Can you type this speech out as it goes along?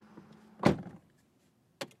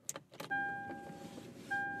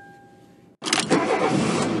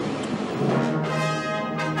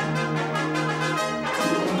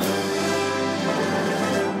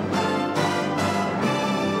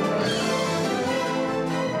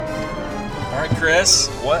right, Chris.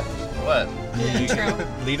 What?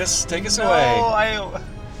 Lead us, take us No, away.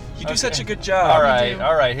 You do such a good job. All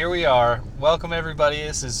right, here we are. Welcome, everybody.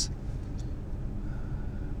 This is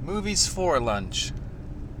Movies for Lunch.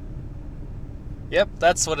 Yep,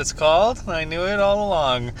 that's what it's called. I knew it all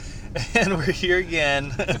along. And we're here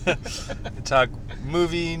again to talk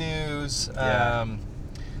movie news,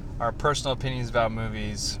 our personal opinions about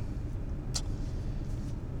movies,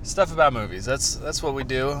 stuff about movies. That's what we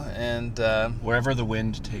do, and Wherever the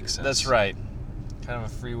wind takes us. that's right. Kind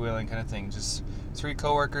of a freewheeling kind of thing. Just three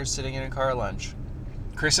coworkers sitting in a car at lunch.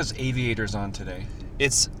 Chris has aviators on today.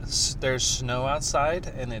 There's snow outside,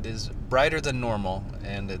 and it is brighter than normal,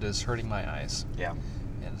 and it is hurting my eyes. Yeah.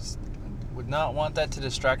 And would not want that to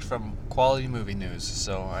distract from quality movie news,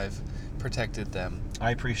 so I've protected them.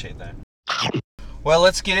 I appreciate that. Well,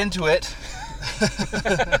 let's get into it.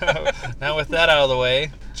 Now, with that out of the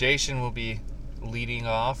way, Jason will be leading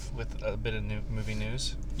off with a bit of new movie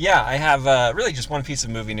news. Yeah, I have really just one piece of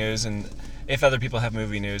movie news, and if other people have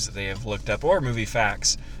movie news that they have looked up or movie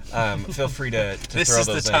facts, feel free to This throw is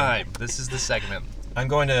those the in. time. This is the segment. I'm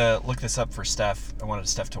going to look this up for Steph. I wanted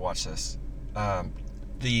Steph to watch this.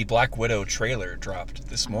 The Black Widow trailer dropped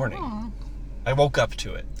this morning. Oh. I woke up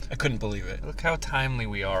to it. I couldn't believe it. Look how timely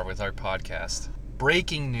we are with our podcast.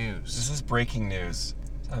 Breaking news. This is breaking news.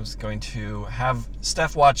 I was going to have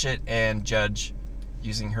Steph watch it and judge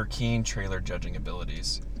using her keen trailer judging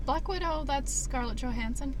abilities. Black Widow, that's Scarlett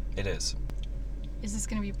Johansson. It is. Is this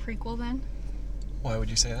going to be a prequel then? Why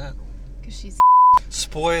would you say that? Because she's...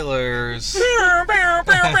 Spoilers. I know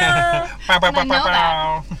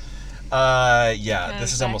that. Yeah,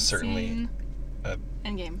 this is almost certainly.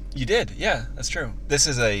 Endgame. You did, yeah, that's true. This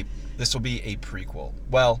will be a prequel.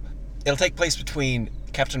 Well, it'll take place between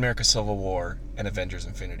Captain America: Civil War and Avengers: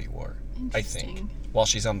 Infinity War, I think, Interesting. while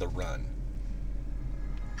she's on the run.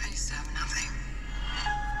 I used to have nothing.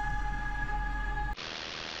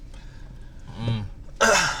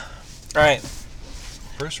 All right.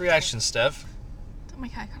 First reaction, Steph. Don't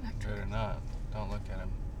make eye contact. Better not. Don't look at him.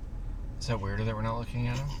 Is that weirder that we're not looking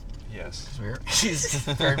at him? Yes. It's weird. He's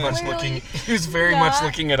very much Clearly looking. He was very much not.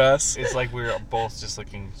 looking at us. It's like we were both just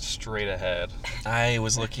looking straight ahead. I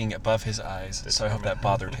was looking above his eyes, so I hope that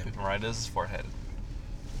bothered him. Right at his forehead.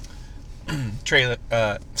 Trailer.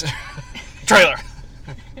 Trailer.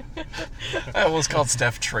 I almost called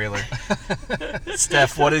Steph trailer.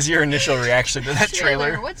 Steph, what is your initial reaction to that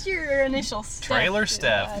trailer? What's your initial step? Trailer to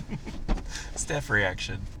Steph. that? Steph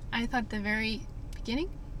reaction. I thought the very beginning,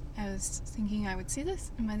 I was thinking I would see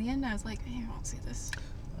this, and by the end I was like, I won't see this.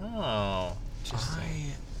 Oh.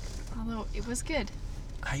 Interesting. Although it was good.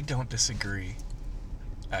 I don't disagree,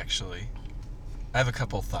 actually. I have a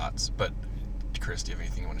couple thoughts, but Chris, do you have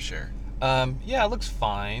anything you want to share? Yeah, it looks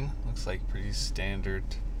fine. Looks like pretty standard,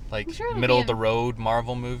 like I'm sure it'll middle be of the road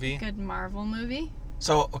Marvel movie. Good Marvel movie.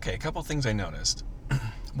 So, okay, a couple things I noticed.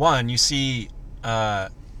 One, you see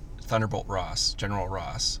Thunderbolt Ross, General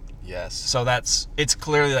Ross. Yes. So it's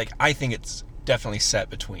clearly like, I think it's definitely set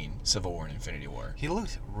between Civil War and Infinity War. He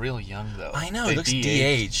looks real young though. I know, They he looks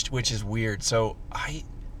de-aged, which is weird. So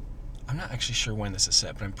I'm not actually sure when this is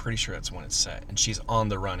set, but I'm pretty sure that's when it's set. And she's on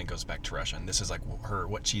the run and goes back to Russia. And this is like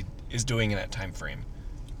what she is doing in that time frame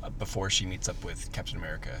before she meets up with Captain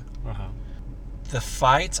America. Uh-huh. The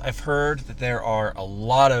fights, I've heard that there are a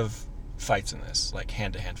lot of fights in this, like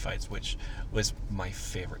hand-to-hand fights, which was my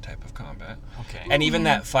favorite type of combat. Okay. And even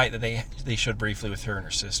that fight that they showed briefly with her and her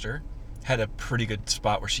sister had a pretty good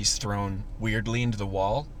spot where she's thrown weirdly into the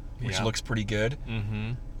wall, which Yeah. looks pretty good.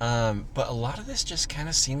 Mm-hmm. But a lot of this just kind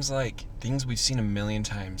of seems like things we've seen a million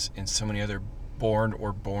times in so many other Bourne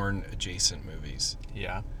or Bourne adjacent movies.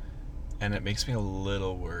 Yeah. And it makes me a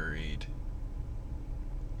little worried.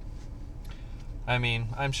 I mean,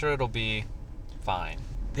 I'm sure it'll be fine.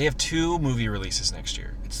 They have 2 movie releases next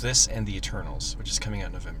year. It's this and The Eternals, which is coming out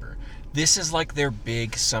in November. This is like their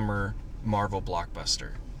big summer Marvel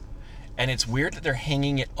blockbuster. And it's weird that they're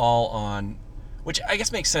hanging it all on, which I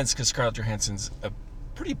guess makes sense because Scarlett Johansson's a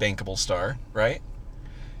pretty bankable star, right?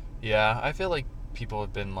 Yeah, I feel like people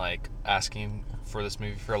have been like asking for this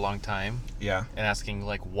movie for a long time Yeah. and asking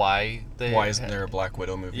like why Why isn't there a Black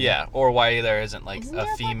Widow movie? Yeah, or why there isn't like Isn't a there a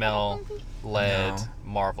Black Widow female movie? led No.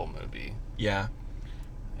 Marvel movie. Yeah.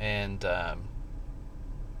 And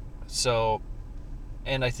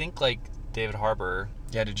and I think like David Harbour,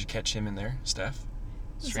 Yeah, did you catch him in there, Steph?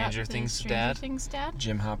 Is that Stranger the Things Stranger dad. Things dad?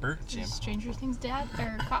 Jim Hopper? Jim Stranger Hopper. Things dad?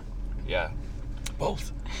 Or cop? Yeah.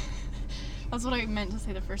 Both. That's what I meant to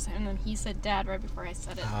say the first time, and then he said dad right before I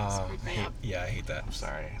said it. And it Oh, screwed me up. I hate that. I'm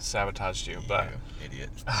sorry, I sabotaged you, but You idiot.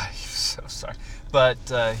 I'm so sorry. But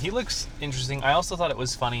he looks interesting. I also thought it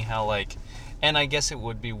was funny how like And I guess it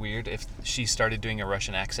would be weird if she started doing a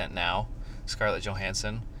Russian accent now, Scarlett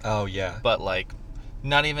Johansson. Oh, yeah. But, like,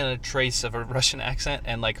 not even a trace of a Russian accent,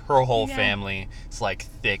 and, like, her whole Yeah. family is, like,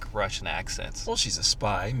 thick Russian accents. Well, she's a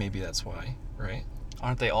spy. Maybe that's why, right?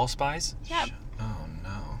 Aren't they all spies? Yeah. Oh,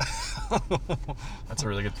 no. That's a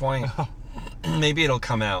really good point. Maybe it'll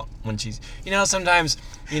come out when she's... You know, sometimes,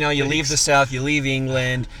 you know, you leave the South, you leave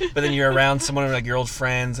England, but then you're around someone like your old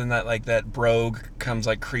friends, and that brogue comes,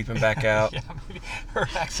 like, creeping back out. Yeah, maybe her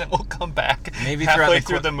accent will come back Maybe halfway throughout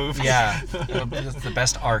through the movie. Yeah. That's the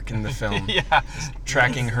best arc in the film. Yeah.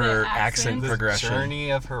 Tracking her The accent accent. The progression.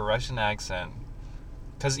 journey of her Russian accent.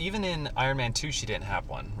 Because even in Iron Man 2, she didn't have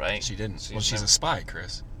one, right? She didn't. She's Well, she's never- a spy,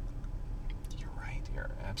 Chris. You're right.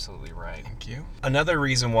 You're absolutely right. Thank you. Another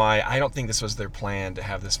reason why I don't think this was their plan to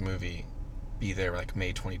have this movie be their like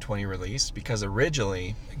May 2020 release, because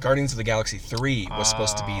originally Guardians of the Galaxy 3 was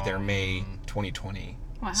supposed to be their May 2020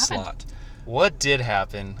 What happened? slot. What did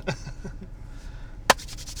happen?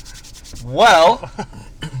 Well,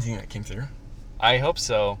 do you think that came through? I hope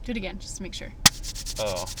so. Do it again, just to make sure.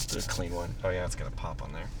 Oh. The clean one. Oh yeah, it's gonna pop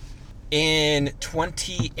on there. In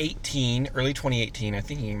 2018, early 2018, I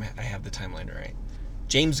think I have the timeline right.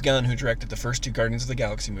 James Gunn, who directed the first two Guardians of the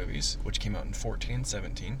Galaxy movies, which came out in 14 and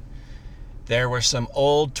 17, there were some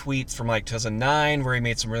old tweets from like 2009 where he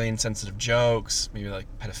made some really insensitive jokes, maybe like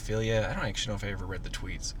pedophilia. I don't actually know if I ever read the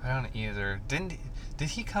tweets. I don't either. Did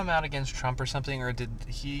he come out against Trump or something, or did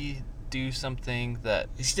he do something that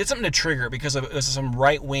He did something to trigger it because it was some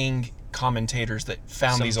right-wing commentators that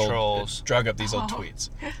found Some these old trolls. drug up these old Oh. tweets.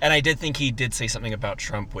 And I did think he did say something about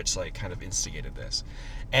Trump, which like kind of instigated this.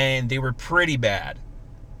 And they were pretty bad.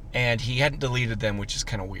 And he hadn't deleted them, which is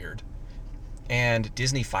kind of weird. And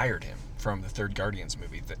Disney fired him from the third Guardians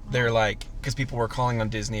movie. They're like, because people were calling on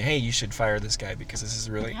Disney, hey, you should fire this guy because this is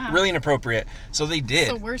really Yeah. really inappropriate. So they did.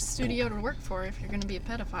 It's the worst studio to work for if you're going to be a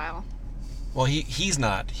pedophile. Well, he's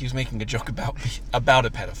not. He was making a joke about a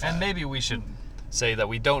pedophile. And maybe we should say that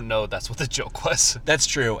we don't know that's what the joke was. That's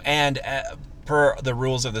true. And per the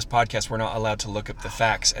rules of this podcast, we're not allowed to look up the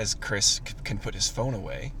facts, as Chris can put his phone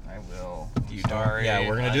away. I will. You Sorry. don't. Yeah,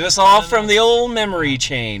 we're gonna do this all from the old memory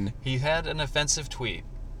chain. He had an offensive tweet.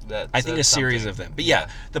 That I think said a series something. of them. But yeah,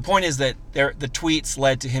 the point is that the tweets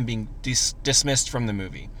led to him being dismissed from the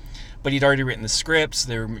movie. But he'd already written the scripts.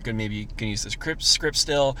 They were maybe going to use the script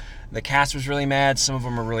still. The cast was really mad. Some of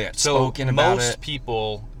them were really So outspoken about most it.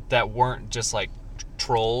 people that weren't just like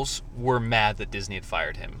trolls were mad that Disney had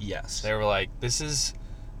fired him. Yes. They were like, "This is,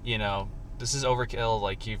 this is overkill.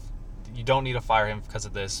 Like you don't need to fire him because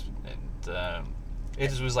of this." And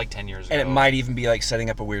it was like 10 years ago. And it might even be like setting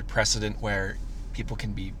up a weird precedent where people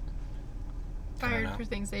can be Fired know. for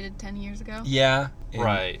things they did 10 years ago. yeah. and-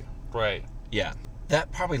 Right. Yeah.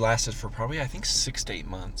 That probably lasted for I think 6 to 8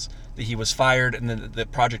 months. That he was fired and then the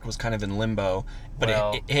project was kind of in limbo. But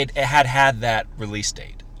Well- it had that release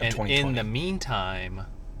date of And 2020. in the meantime,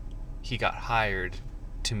 he got hired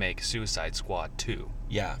to make Suicide Squad 2.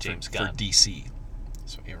 yeah, James for Gunn. DC.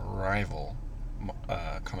 So a rival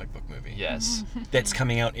comic book movie. Yes. That's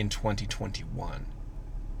coming out in 2021.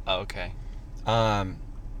 Oh, okay.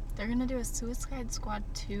 They're going to do a Suicide Squad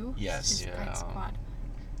 2? Yes. Suicide Yeah. Squad.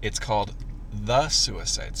 It's called The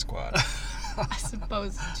Suicide Squad. As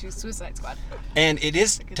opposed to Suicide Squad. And it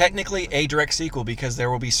is technically a direct sequel because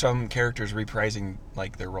there will be some characters reprising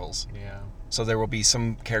like their roles. Yeah. So there will be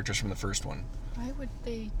some characters from the first one. Why would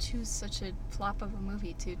they choose such a flop of a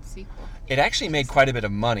movie to sequel? It actually made quite a bit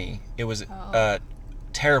of money. It was Oh.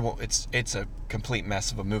 terrible. It's a complete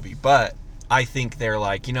mess of a movie, but I think they're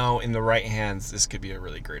like, in the right hands, this could be a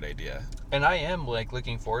really great idea. And I am like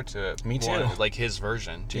looking forward to it. Me too. More, like his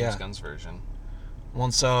version, James Yeah. Gunn's version. Well,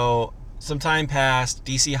 and so some time passed.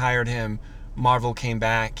 DC hired him. Marvel came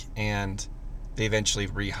back, and they eventually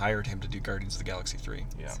rehired him to do Guardians of the Galaxy 3.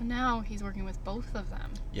 Yeah. So now he's working with both of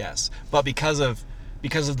them. Yes, but because of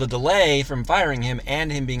the delay from firing him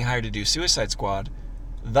and him being hired to do Suicide Squad,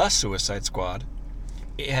 the Suicide Squad,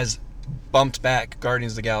 it has bumped back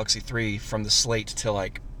Guardians of the Galaxy 3 from the slate to I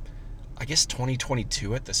guess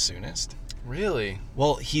 2022 at the soonest. Really?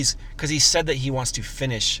 Well, because he said that he wants to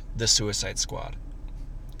finish the Suicide Squad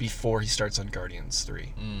before he starts on Guardians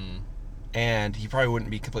 3. And he probably wouldn't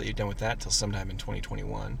be completely done with that till sometime in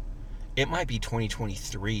 2021. It might be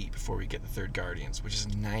 2023 before we get the third Guardians, which is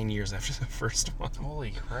 9 years after the first one.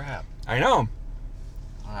 Holy crap. I know.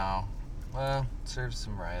 Wow. Well, serves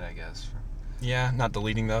him right, I guess. Yeah, not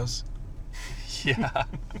deleting those. Yeah.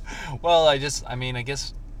 Well, I guess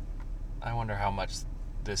I wonder how much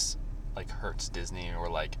this hurts Disney or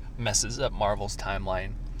messes up Marvel's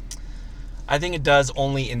timeline. I think it does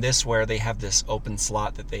only in this where they have this open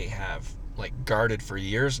slot that they have like guarded for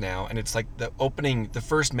years now, and it's like the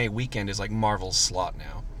first May weekend is like Marvel's slot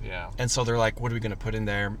now. Yeah. And so they're like, what are we going to put in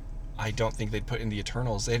there? I don't think they'd put in the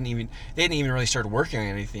Eternals. They didn't even really start working on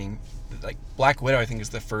anything. Like Black Widow, I think, is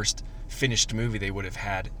the first finished movie they would have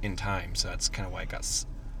had in time. So that's kind of why it got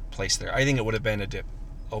placed there. I think it would have been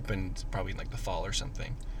opened probably in like the fall or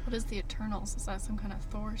something. What is the Eternals? Is that some kind of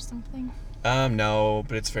Thor or something? No,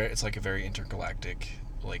 but it's like a very intergalactic,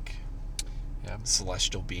 like, Yeah.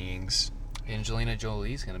 celestial beings. Angelina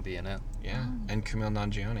Jolie's gonna be in it. Yeah, and Kumail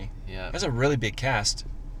Nanjiani. Yeah. That's a really big cast.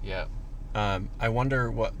 Yeah. I wonder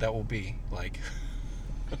what that will be like.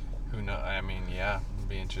 Who knows? I mean, yeah, it'll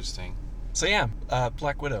be interesting. So yeah,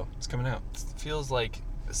 Black Widow, it's coming out. It feels like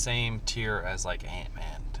the same tier as like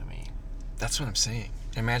Ant-Man to me. That's what I'm saying.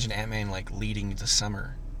 Imagine Ant-Man like leading the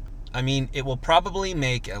summer. I mean, it will probably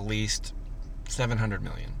make at least $700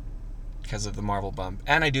 million because of the Marvel bump,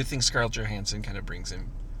 and I do think Scarlett Johansson kind of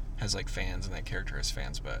has like fans, and that character has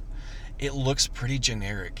fans, but it looks pretty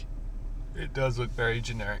generic. It does look very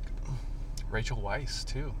generic. Rachel Weisz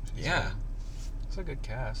too. It's a good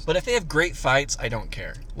cast. But if they have great fights, I don't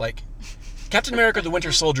care. Like, Captain America: The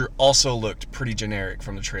Winter Soldier also looked pretty generic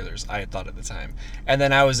from the trailers, I had thought at the time. And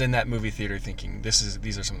then I was in that movie theater thinking,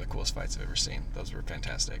 these are some of the coolest fights I've ever seen. Those were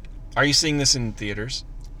fantastic. Are you seeing this in theaters?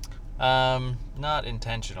 Not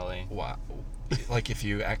intentionally. Wow. Like if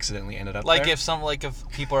you accidentally ended up Like there? if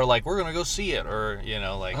people are like, we're gonna go see it, or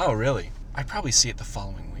like. Oh, really? I'd probably see it the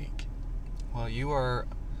following week. Well, you are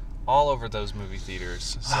all over those movie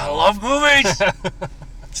theaters. So. I love movies!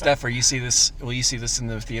 Steph, will you see this in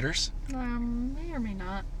the theaters? May or may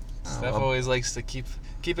not. Steph always likes to keep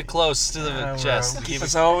it close to the chest. Keep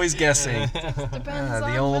us always guessing. Depends The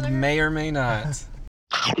on old whether... may or may not.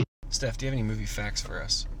 Steph, do you have any movie facts for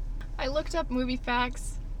us? I looked up movie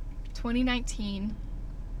facts 2019.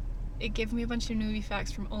 It gave me a bunch of movie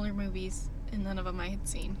facts from older movies, and none of them I had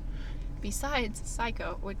seen. Besides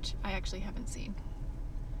Psycho, which I actually haven't seen.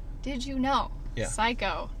 Did you know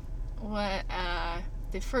Psycho,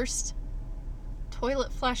 the first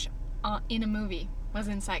toilet flush in a movie was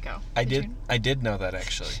in Psycho? I did know that,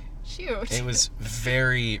 actually. Shoot. It was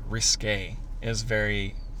very risque. It was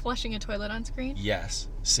very... Flushing a toilet on screen? Yes,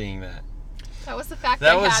 seeing that. That was the fact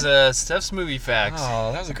that I was had. Steph's movie facts.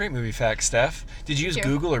 Oh, that was a great movie fact, Steph. Did you use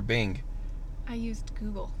Google or Bing? I used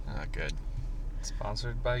Google. Oh, good.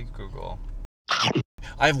 Sponsored by Google.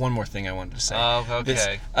 I have one more thing I wanted to say. Oh,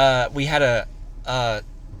 okay. We had a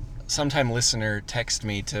sometime listener text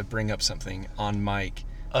me to bring up something on mic.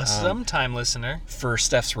 A sometime listener. For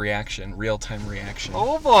Steph's reaction, real-time reaction.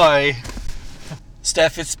 Oh, boy.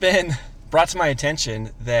 Steph, it's been brought to my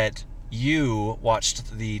attention that you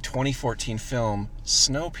watched the 2014 film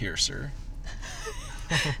Snowpiercer.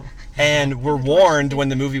 And were warned when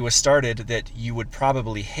the movie was started that you would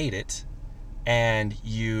probably hate it. And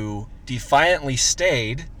you defiantly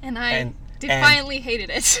stayed. And I defiantly hated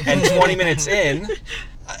it. And 20 minutes in,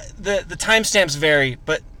 the timestamps vary,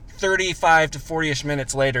 but 35 to 40-ish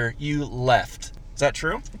minutes later, you left. Is that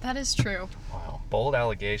true? That is true. Wow. Bold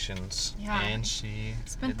allegations. Yeah. And she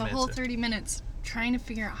spent the whole 30 minutes trying to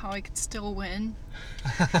figure out how I could still win.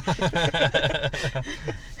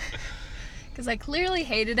 Because I clearly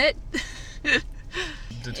hated it.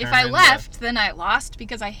 If I left, then I lost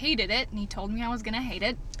because I hated it, and he told me I was going to hate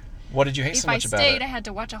it. What did you hate so much about it? If I stayed, I had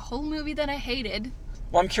to watch a whole movie that I hated.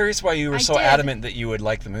 Well, I'm curious why you were so adamant that you would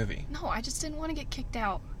like the movie. No, I just didn't want to get kicked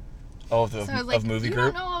out. Oh, so I was like, movie you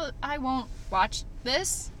group? don't know I won't watch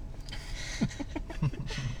this?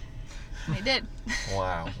 I did.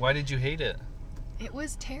 Wow. Why did you hate it? It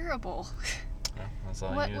was terrible. Oh, that's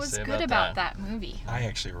all What I need to was say good about that movie? I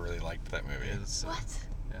actually really liked that movie. What?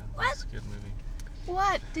 Yeah, What? It's a good movie.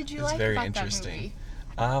 What did you like very about interesting.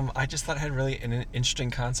 that movie? I just thought it had really an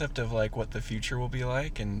interesting concept of like what the future will be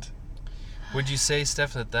like, and would you say,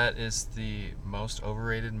 Steph, that is the most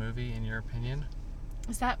overrated movie in your opinion?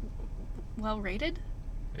 Is that well rated?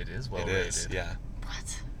 It is well rated. It is, yeah.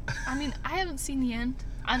 What? I mean, I haven't seen the end.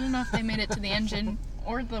 I don't know if they made it to the engine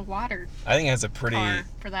or the water. I think it has a pretty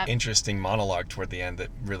for that. interesting monologue toward the end that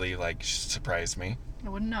really like surprised me. I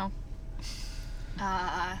wouldn't know.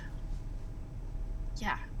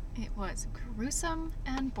 Yeah, it was gruesome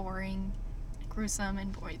and boring. Gruesome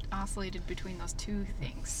and boring. Oscillated between those two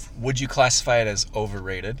things. Would you classify it as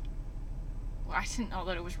overrated? Well, I didn't know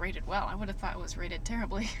that it was rated well. I would have thought it was rated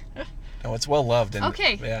terribly. No, it's well loved. And,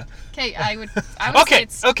 okay. Yeah. Okay, I would say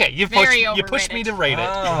it's you pushed me to rate it.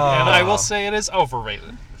 And I will say it is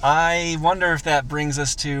overrated. I wonder if that brings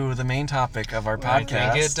us to the main topic of our podcast.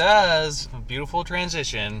 I think it does. A beautiful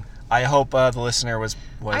transition. I hope the listener was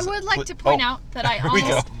I would like to point out that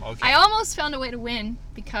I almost found a way to win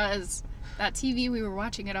because that TV we were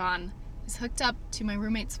watching it on is hooked up to my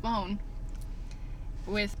roommate's phone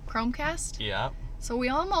with Chromecast. Yeah. So we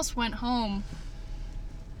almost went home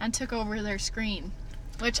and took over their screen,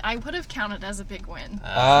 which I would have counted as a big win.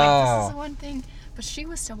 Like, this is the one thing. But she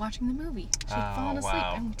was still watching the movie. She had fallen asleep,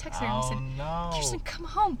 and we texted her and we said, no. Kirsten, come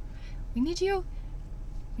home. We need you.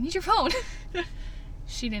 We need your phone.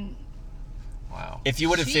 She didn't. Wow. If you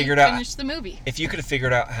would have She figured out, finished the movie. if you could have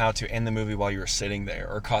figured out how to end the movie while you were sitting there,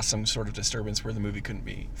 or cause some sort of disturbance where the movie couldn't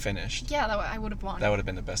be finished, Yeah, I would have won. that would have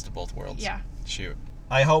been the best of both worlds. Yeah. Shoot.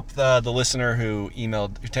 I hope the listener who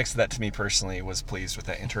texted that to me personally was pleased with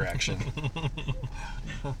that interaction.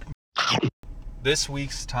 This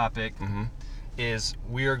week's topic is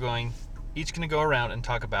we are each going to go around and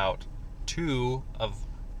talk about 2 of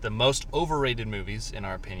the most overrated movies, in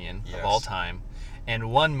our opinion, of all time,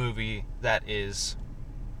 and 1 movie that is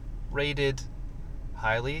rated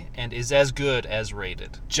highly and is as good as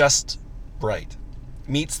rated. Just right.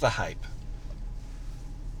 Meets the hype.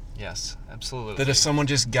 Yes, absolutely. That if someone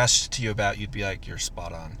just gushed to you about, you'd be like, you're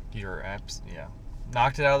spot on. You're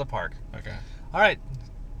knocked it out of the park. Okay. All right.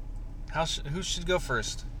 Who should go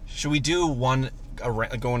first? Should we do one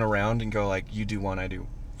going around and go like, you do one, I do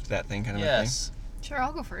that thing kind of a thing? Yes. Sure,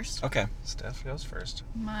 I'll go first. Okay. Steph goes first.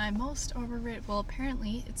 My most overrated, well,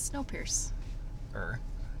 apparently it's Snowpiercer.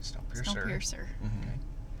 Snowpiercer. Snowpiercer.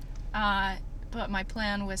 Mm-hmm. But my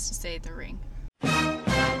plan was to say The Ring.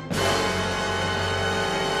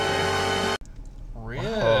 Really?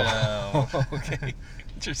 Oh. Okay.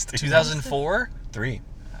 Interesting. 2004? 3.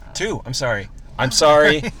 2. I'm sorry.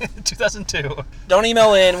 2002. Don't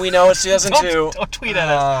email in. We know it's 2002. Don't tweet at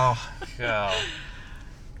us.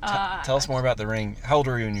 Oh. Tell us more about The Ring. How old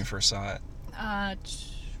were you when you first saw it?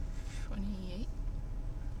 28.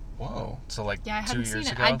 Whoa. So like Yeah, I 2 hadn't years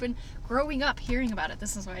seen it. ago? I'd been growing up hearing about it.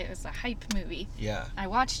 This is why it was a hype movie. Yeah. I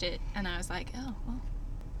watched it and I was like, oh, well,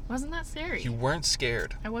 wasn't that scary? You weren't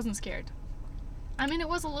scared. I wasn't scared. I mean, it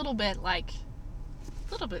was a little bit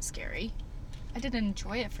scary. I didn't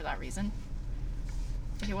enjoy it for that reason.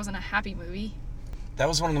 Like, it wasn't a happy movie. That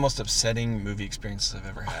was one of the most upsetting movie experiences I've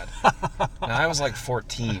ever had. Now, I was like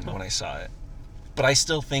 14 when I saw it. But I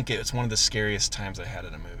still think it's one of the scariest times I had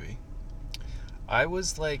in a movie. I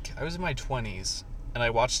was in my 20s, and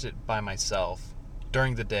I watched it by myself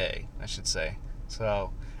during the day, I should say.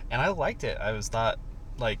 So, and I liked it. I thought,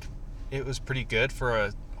 like, it was pretty good for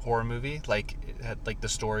a horror movie. Like, it had, like, the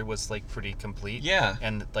story was, like, pretty complete. Yeah.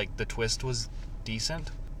 And, like, the twist was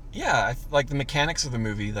decent. Yeah, like the mechanics of the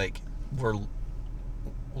movie, like, were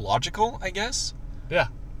logical, I guess. Yeah.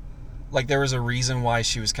 Like, there was a reason why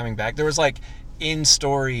she was coming back. There was, like,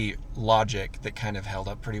 in-story logic that kind of held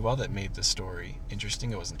up pretty well that made the story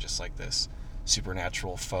interesting. It wasn't just, like, this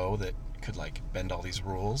supernatural foe that could, like, bend all these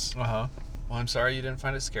rules. Uh-huh. Well, I'm sorry you didn't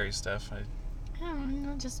find it scary, Steph. I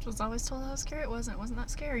just was always told how scary it was, and it wasn't that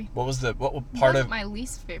scary. What It wasn't my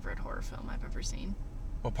least favorite horror film I've ever seen.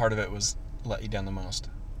 What part of it was let you down the most?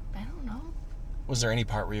 I don't know. Was there any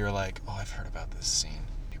part where you were like, oh, I've heard about this scene.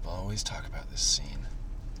 People always talk about this scene.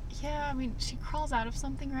 Yeah, I mean, she crawls out of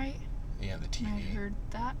something, right? Yeah, the TV. I heard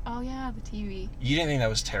that. Oh, yeah, the TV. You didn't think that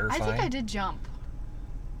was terrifying? I think I did jump.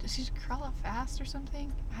 Did she crawl up fast or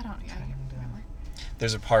something? I don't remember.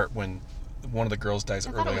 There's a part when one of the girls dies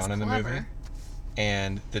I thought it early was on in the clever. movie,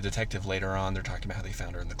 and the detective later on, they're talking about how they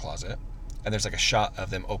found her in the closet. And there's like a shot of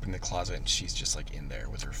them opening the closet, and she's just like in there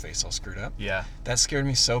with her face all screwed up. Yeah. That scared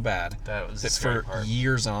me so bad. That was the that scary for part.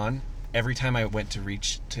 years on, every time I went to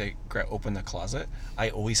reach to open the closet, I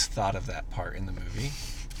always thought of that part in the movie.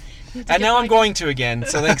 And now I'm going to again.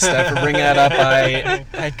 So thanks, Steph, for bringing that up.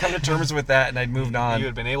 I'd come to terms with that, and I'd moved on. You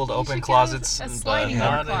had been able to You open should closets, get a but sliding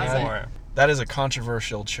not door closet. anymore. That is a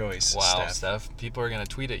controversial choice, Wow, Steph. Steph. People are going to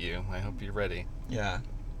tweet at you. I hope you're ready. Yeah.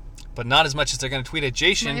 But not as much as they're going to tweet at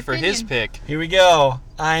Jason My for his opinion. pick. Here we go.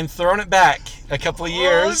 I'm throwing it back a couple of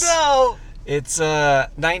years. Oh, It's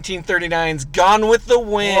 1939's Gone with the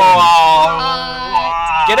Wind. no.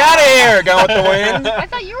 Get out of here, Gone with the Wind. I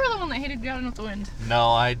thought you were the one that hated Gone with the Wind. No,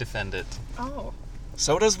 I defend it. Oh.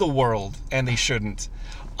 So does the world, and they shouldn't.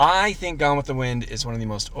 I think Gone with the Wind is one of the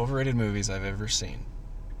most overrated movies I've ever seen.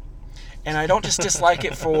 And I don't just dislike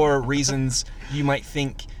it for reasons you might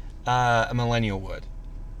think a millennial would.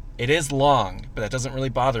 It is long, but that doesn't really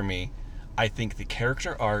bother me. I think the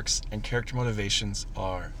character arcs and character motivations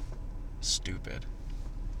are stupid.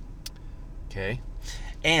 Okay.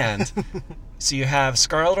 And so you have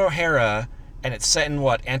Scarlett O'Hara, and it's set in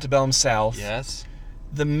what, antebellum South. Yes.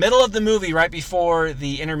 The middle of the movie, right before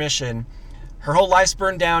the intermission, her whole life's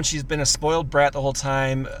burned down. She's been a spoiled brat the whole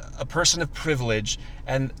time, a person of privilege,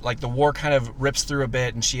 and like the war kind of rips through a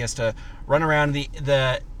bit, and she has to run around.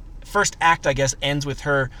 The first act, I guess, ends with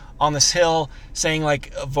her on this hill saying,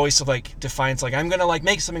 like, a voice of, like, defiance, like, I'm gonna, like,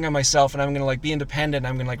 make something of myself, and I'm gonna, like, be independent, and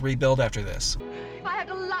I'm gonna, like, rebuild after this. If I have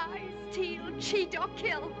to lie, steal, cheat, or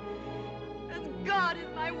kill, as God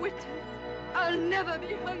is my witness, I'll never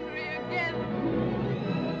be hungry again.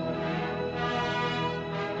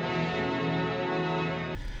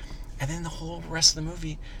 And then the whole rest of the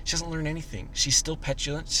movie, she doesn't learn anything. She's still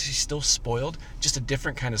petulant. She's still spoiled, just a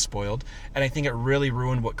different kind of spoiled. And I think it really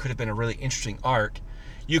ruined what could have been a really interesting arc.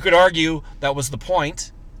 You could argue that was the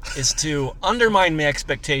point, is to undermine my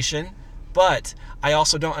expectation. But I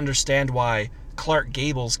also don't understand why Clark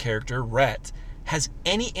Gable's character, Rhett, has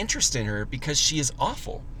any interest in her, because she is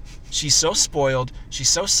awful. She's so spoiled. She's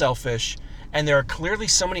so selfish. And there are clearly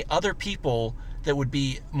so many other people that would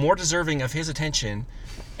be more deserving of his attention.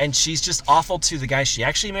 And she's just awful to the guy she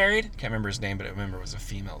actually married. Can't remember his name, but I remember it was a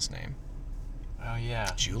female's name. Oh, yeah.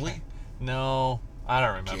 Julie? No, I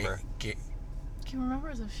don't remember. Can you remember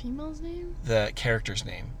it was a female's name? The character's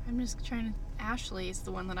name. I'm just trying to... Ashley is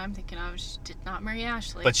the one that I'm thinking of. She did not marry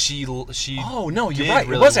Ashley. But she. Oh, no, you're right.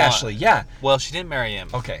 Really it was Ashley, yeah. Well, she didn't marry him.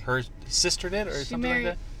 Okay. Her sister did, or something married...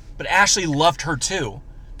 like that? But Ashley loved her, too.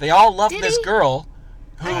 They all loved Did this he? girl.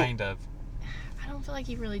 Who, Kind of. I don't feel like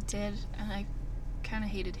he really did, and I kind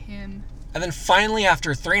of hated him. And then finally,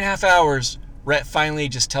 after 3.5 hours, Rhett finally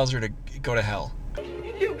just tells her to go to hell.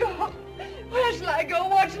 You go. Where shall I go?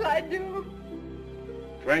 What shall I do?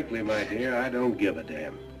 Frankly, my dear, I don't give a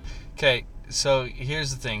damn. Okay, so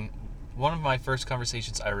here's the thing. One of my first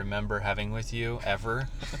conversations I remember having with you ever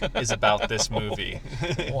is about this movie.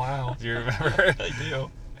 Wow. Do you remember? I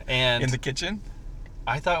do. And In the kitchen?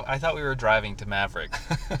 I thought we were driving to Maverick,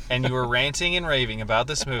 and you were ranting and raving about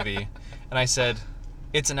this movie, and I said,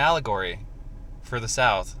 it's an allegory for the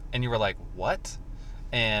South, and you were like, what?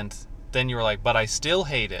 And then you were like, but I still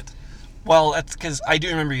hate it. Well, that's because I do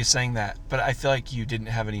remember you saying that, but I feel like you didn't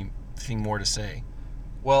have anything more to say.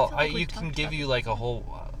 Well, feel like we you can talked give about you it. like a whole,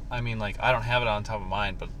 I mean, like, I don't have it on top of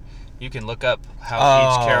mind, but you can look up how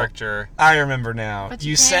Oh. each character... I remember now. But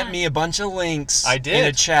You you sent can't. me a bunch of links I in a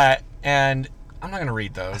did. chat, and I'm not going to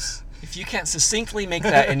read those. If you can't succinctly make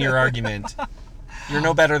that in your argument, you're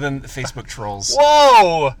no better than the Facebook trolls.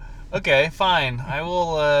 Whoa! Okay, fine. I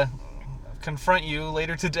will confront you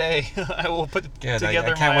later today. I will put Good.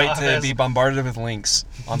 together I can't my wait to office. be bombarded with links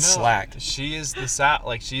on No, Slack. She is the South.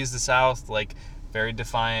 Like, she is the South. Like, very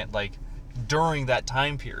defiant. Like, during that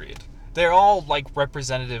time period, they're all like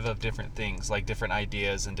representative of different things, like different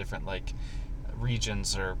ideas and different like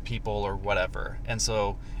regions or people or whatever. And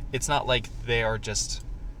so it's not like they are just.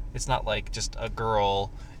 It's not like just a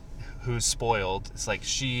girl who's spoiled. It's like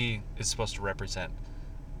she is supposed to represent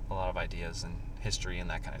a lot of ideas and history and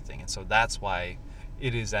that kind of thing. And so that's why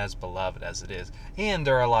it is as beloved as it is. And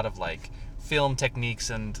there are a lot of like film techniques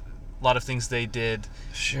and a lot of things they did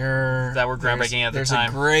Sure. that were groundbreaking at the time. There's a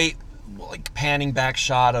great like panning back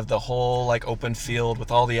shot of the whole like open field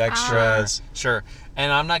with all the extras. Sure.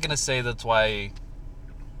 And I'm not going to say that's why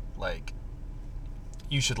like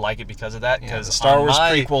you should like it because of that, Yeah, because the Star Wars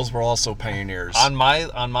prequels were also pioneers. on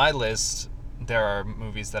my list there are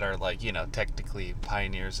movies that are like, you know, technically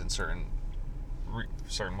pioneers in certain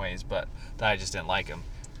ways, but that I just didn't like them.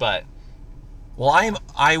 But Well,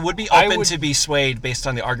 I would be I open would- to be swayed based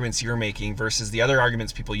on the arguments you're making versus the other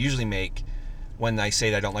arguments people usually make when I say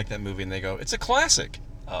that I don't like that movie and they go, it's a classic.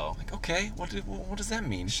 oh, Like, okay, what does that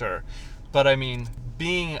mean? sure. But I mean,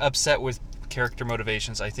 being upset with character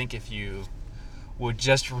motivations, I think if you would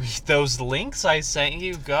just read those links I sent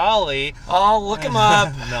you, golly. Oh, look him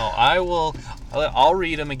up. No, I'll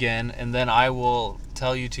read them again, and then I will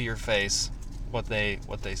tell you to your face what they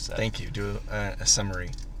said. Thank you. Do a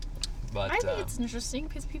summary. But I think it's interesting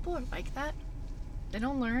because people are like that. They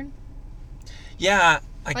don't learn. Yeah,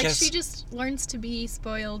 I Like, guess. she just learns to be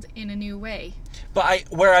spoiled in a new way. But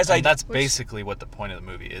that's basically what the point of the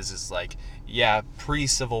movie is like, yeah,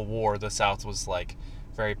 pre-Civil War, the South was like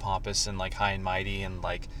very pompous and like high and mighty, and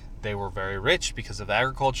like they were very rich because of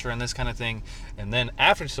agriculture and this kind of thing. And then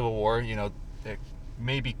after Civil War, you know, it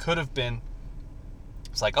maybe could have been,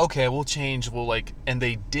 it's like, okay, we'll change, we'll like, and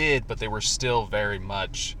they did, but they were still very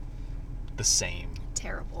much the same.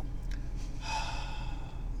 Terrible.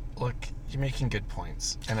 Look, you're making good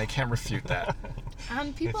points, and I can't refute that. And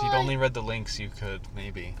If people you'd like, only read the links, you could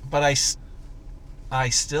maybe. But I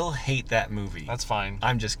still hate that movie. That's fine.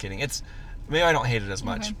 I'm just kidding. Maybe I don't hate it as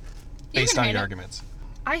much, Okay. based can on hate your it. arguments.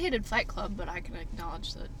 I hated Fight Club, but I can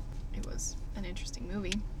acknowledge that it was an interesting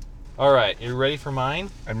movie. All right, you ready for mine?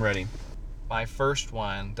 I'm ready. My first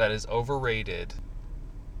one that is overrated,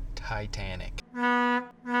 Titanic.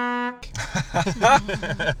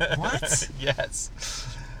 What? Yes.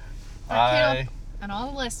 That came up on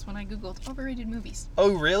all the lists when I googled overrated movies.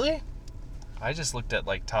 Oh, really? I just looked at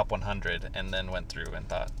like top 100 and then went through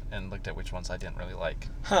and looked at which ones I didn't really like.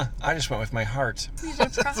 Huh, I just went with my heart. We need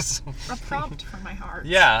a prompt for my heart.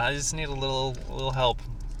 Yeah, I just need a little help.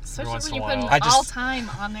 Especially once when in you a put an while. all time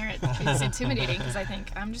on there, it's intimidating because I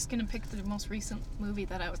think I'm just going to pick the most recent movie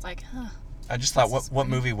that I was like, huh. I just thought, what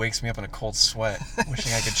movie wakes me up in a cold sweat,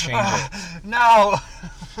 wishing I could change it. No!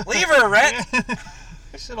 Leave her, Rhett!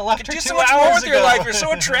 I should have left her 2 Do so much more with your life. You're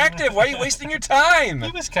so attractive. Why are you wasting your time?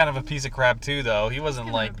 He was kind of a piece of crap too, though. He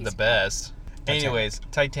wasn't like the best. Anyways,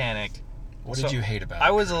 Titanic. What did you hate about it?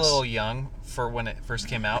 I was a little young for when it first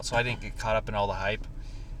came out, so I didn't get caught up in all the hype.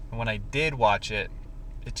 And when I did watch it,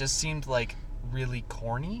 it just seemed like really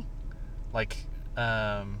corny.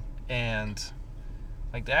 And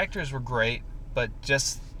like the actors were great, but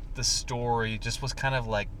just the story just was kind of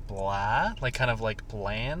like blah, like kind of like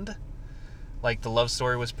bland. Like the love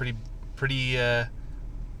story was pretty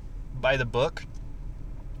by the book,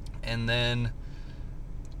 and then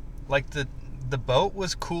like the boat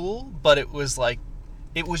was cool, but it was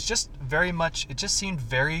just very much. It just seemed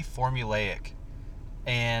very formulaic,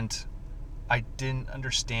 and I didn't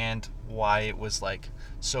understand why it was like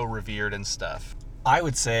so revered and stuff. I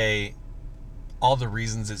would say all the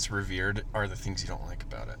reasons it's revered are the things you don't like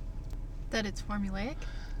about it. That it's formulaic?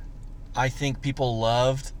 I think people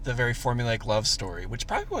loved the very formulaic love story, which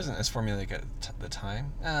probably wasn't as formulaic at the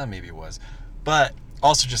time. Maybe it was. But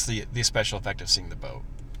also just the special effect of seeing the boat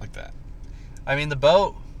like that. I mean, the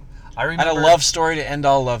boat, I remember... And a love story to end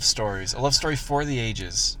all love stories. A love story for the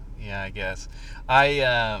ages. Yeah, I guess.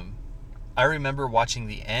 I remember watching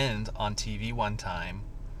the end on TV one time,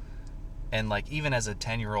 and like even as a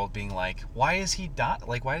 10-year-old being like, why is he die?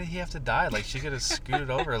 Like, why did he have to die? Like, she could have scooted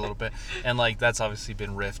over a little bit. And like that's obviously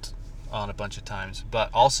been riffed on a bunch of times. But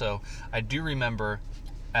also, I do remember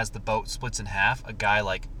as the boat splits in half, a guy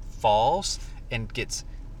like falls and gets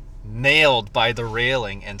nailed by the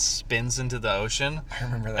railing and spins into the ocean. I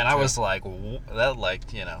remember that. And I was like,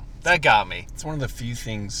 that that got me. It's one of the few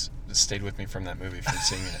things that stayed with me from that movie, from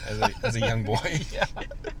seeing it as a young boy.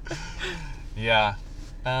 Yeah.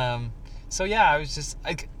 So yeah, I was just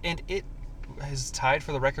and it has tied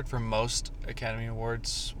for the record for most Academy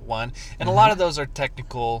Awards won, and a lot of those are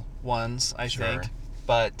technical ones, I think.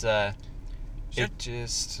 But it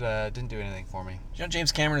just didn't do anything for me. You know,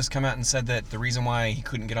 James Cameron has come out and said that the reason why he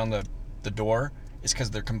couldn't get on the door is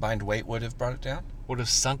because their combined weight would have brought it down. Would have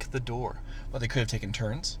sunk the door. Well, they could have taken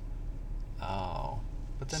turns. Oh,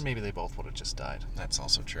 but then maybe they both would have just died. That's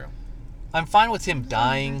also true. I'm fine with him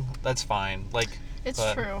dying. That's fine.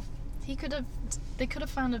 It's true. They could have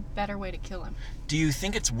found a better way to kill him. Do you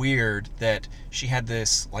think it's weird that she had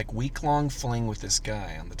this like week-long fling with this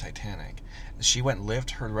guy on the Titanic? She went and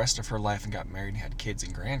lived her rest of her life and got married and had kids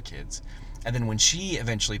and grandkids. And then when she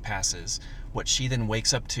eventually passes, what she then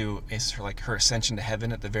wakes up to is her ascension to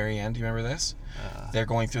heaven at the very end. Do you remember this? They're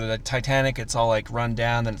going through the Titanic. It's all like run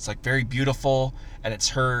down. Then it's like very beautiful. And it's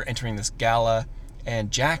her entering this gala.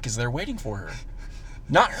 And Jack is there waiting for her.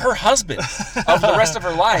 Not her husband of the rest of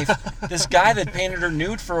her life. This guy that painted her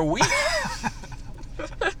nude for a week.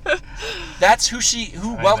 That's who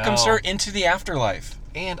welcomes her into the afterlife.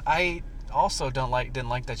 And I also didn't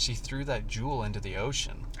like that she threw that jewel into the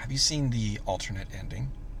ocean. Have you seen the alternate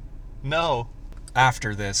ending? No.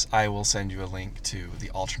 After this, I will send you a link to the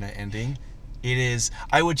alternate ending. It is.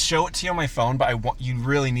 I would show it to you on my phone, but you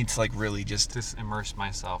really need to really just immerse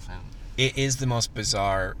myself in. It is the most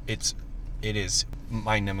bizarre. It is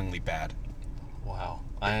mind-numbingly bad. Wow.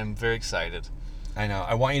 I am very excited. I know.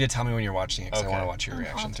 I want you to tell me when you're watching it because I want to watch your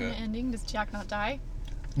reaction to it. Alternate ending? Does Jack not die?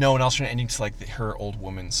 No, an alternate ending to her old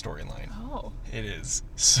woman storyline. Oh. It is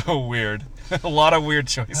so weird. A lot of weird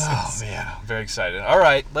choices. Oh man, I'm very excited. All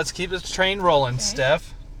right, let's keep this train rolling,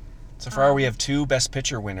 Steph. So far, we have 2 Best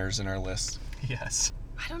Picture winners in our list. Yes.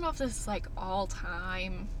 I don't know if this is all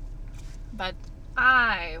time, but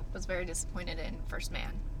I was very disappointed in First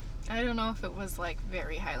Man. I don't know if it was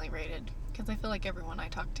very highly rated because I feel like everyone I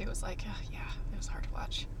talked to was like, yeah, it was hard to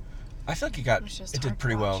watch. I feel like it did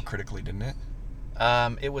pretty well critically, didn't it?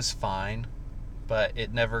 It was fine, but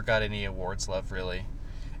it never got any awards love, really.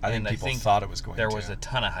 I think people thought it was going to. There was a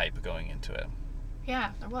ton of hype going into it.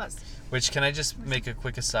 Yeah, there was. Which, can I just make a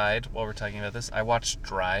quick aside while we're talking about this? I watched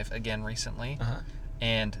Drive again recently,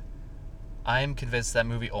 and I'm convinced that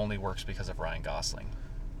movie only works because of Ryan Gosling.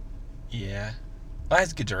 Yeah. Well,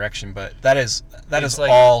 that's good direction, but that is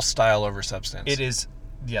all style over substance. It is,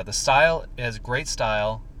 yeah, the style is great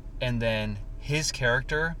style, and then his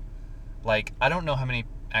character, I don't know how many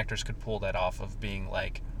actors could pull that off of being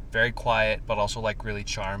very quiet but also really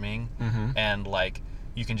charming and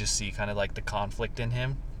you can just see kind of like the conflict in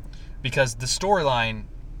him, because the storyline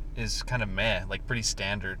is kind of meh, like pretty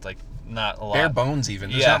standard, like not a lot. Bare bones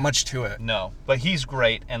even. There's not much to it. No, but he's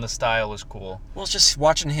great and the style is cool. Well, it's just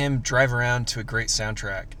watching him drive around to a great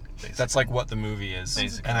soundtrack. Basically. That's like what the movie is.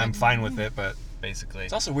 Basically. And I'm fine with it, but Basically.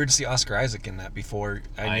 it's also weird to see Oscar Isaac in that before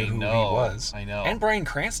I knew who he know. was. I know. And Bryan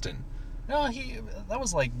Cranston. No, that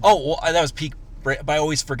was like... Oh, well, that was peak... But I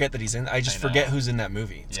always forget that he's in... I just forget who's in that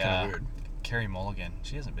movie. It's kind of weird. Carey Mulligan.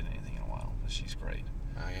 She hasn't been in anything in a while, but she's great.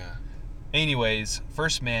 Oh, yeah. Anyways,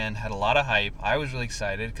 First Man had a lot of hype. I was really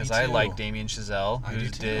excited because I like Damien Chazelle, who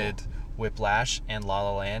did Whiplash and La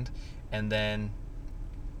La Land. And then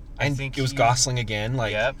I think it was Gosling again.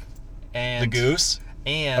 Like, yep. And the Goose.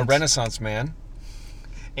 And a Renaissance man.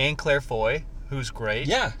 And Claire Foy, who's great.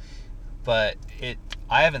 Yeah. But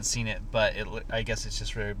I haven't seen it, but I guess it's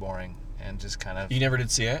just very boring and just kind of... You never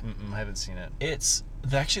did see it? I haven't seen it.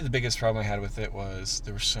 Actually, the biggest problem I had with it was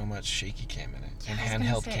there was so much shaky cam in it and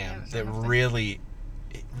handheld cam that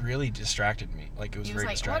really distracted me. Like, it was very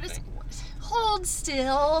distracting. Hold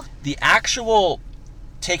still. The actual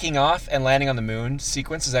taking off and landing on the moon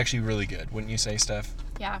sequence is actually really good, wouldn't you say, Steph?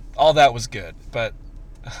 Yeah. All that was good, but...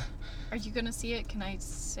 Are you going to see it? Can I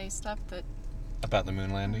say stuff that... About the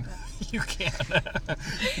moon landing? You can.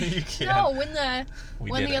 You can. No,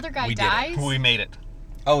 when the other guy dies... We made it.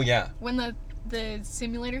 Oh, yeah. When the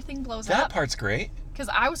simulator thing blows up. That part's great. Because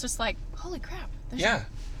I was just like, holy crap. Yeah.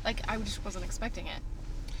 Like, I just wasn't expecting it.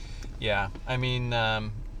 Yeah. I mean,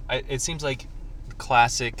 it seems like the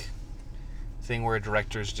classic thing where a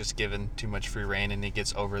director's just given too much free rein and he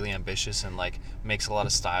gets overly ambitious and, like, makes a lot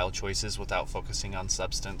of style choices without focusing on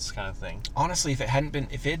substance kind of thing. Honestly, if it had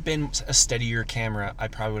been a steadier camera, I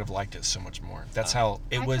probably would have liked it so much more. That's how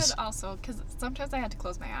it was. I could also, because sometimes I had to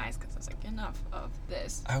close my eyes because I was like, enough of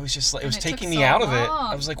this. I was just like, it was it taking took me so out of it.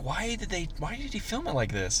 long. I was like, why did he film it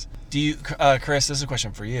like this? Do you, Chris, this is a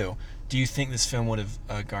question for you. Do you think this film would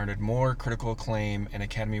have garnered more critical acclaim and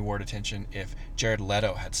Academy Award attention if Jared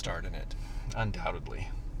Leto had starred in it? Undoubtedly.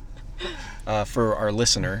 For our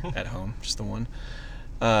listener at home, just the one,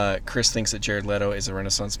 Chris thinks that Jared Leto is a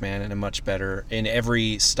Renaissance man and a much better in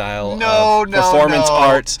every style of performance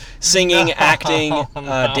arts, singing, acting,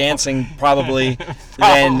 dancing, probably,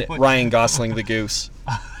 than Ryan Gosling the Goose.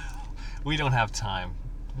 We don't have time.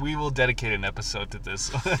 We will dedicate an episode to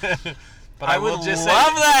this. But I would love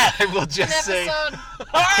that. I will just say... I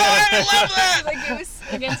love that! The Goose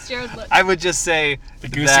against Jared Leto. I would just say... The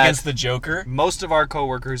Goose against the Joker? Most of our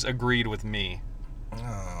coworkers agreed with me.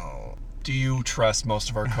 Oh. Do you trust most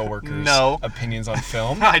of our coworkers' opinions on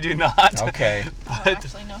film? I do not. Okay. But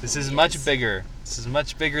this is much bigger. This is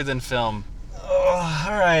much bigger than film. Oh,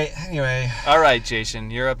 all right. Anyway. All right, Jason,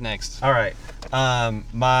 you're up next. All right.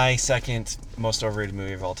 My second most overrated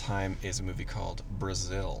movie of all time is a movie called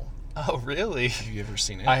Brazil. Oh, really? Have you ever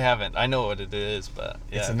seen it? I haven't. I know what it is, but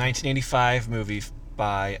yeah. It's a 1985 movie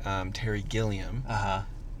by Terry Gilliam.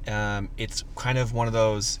 Uh-huh. It's kind of one of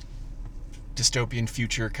those dystopian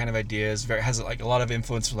future kind of ideas. Has like a lot of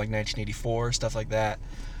influence from like 1984, stuff like that.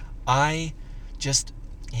 I just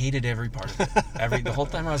hated every part of it. The whole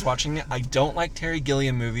time I was watching it. I don't like Terry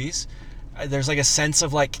Gilliam movies. There's like a sense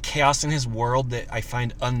of like chaos in his world that I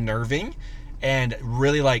find unnerving and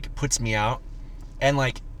really like puts me out. And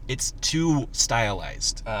like it's too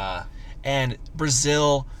stylized. And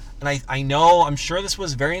Brazil, and I know, I'm sure this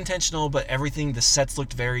was very intentional, but everything, the sets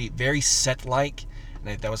looked very, very set-like.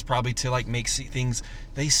 And that was probably to like make things,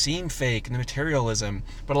 they seem fake, and the materialism.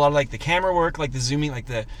 But a lot of like the camera work, like the zooming, like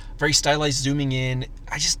the very stylized zooming in,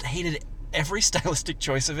 I just hated every stylistic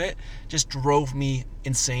choice of it. Just drove me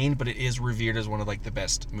insane, but it is revered as one of like the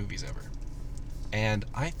best movies ever. And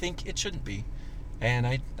I think it shouldn't be. And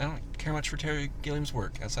I don't care much for Terry Gilliam's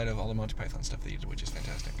work outside of all the Monty Python stuff that he did, which is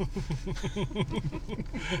fantastic.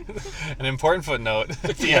 An important footnote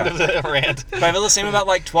at the end of the rant. But I feel the same about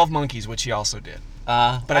like 12 Monkeys, which he also did.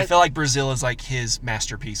 But I feel like Brazil is like his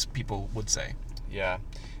masterpiece, people would say. Yeah.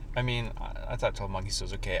 I mean, I thought 12 Monkeys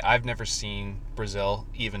was okay. I've never seen Brazil,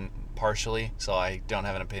 even partially, so I don't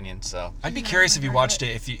have an opinion. So I'd be curious if you watched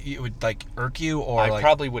it, if it would like irk you or I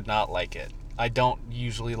probably would not like it. I don't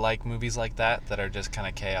usually like movies like that are just kind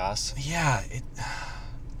of chaos. Yeah,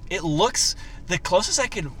 it looks, the closest I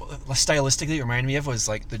could stylistically remind me of was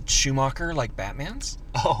like the Schumacher like Batmans.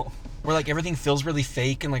 Oh. Where like everything feels really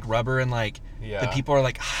fake and like rubber and like the people are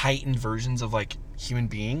like heightened versions of like human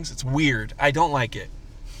beings. It's weird. I don't like it.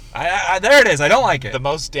 I there it is. I don't like it. The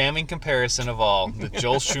most damning comparison of all, the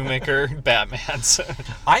Joel Schumacher Batmans.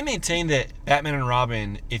 I maintain that Batman and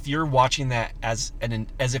Robin, if you're watching that as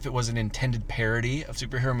if it was an intended parody of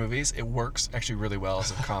superhero movies, it works actually really well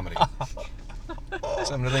as a comedy.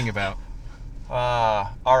 Something to think about.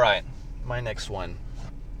 All right. My next one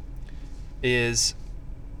is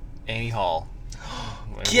Annie Hall.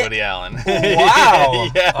 Woody Allen. Wow.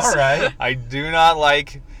 Yes. All right. I do not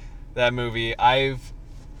like that movie. I've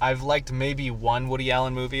liked maybe one Woody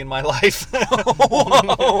Allen movie in my life.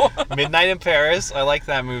 Midnight in Paris. I like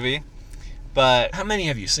that movie. But how many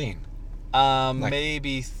have you seen?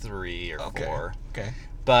 Maybe 3 or 4. Okay.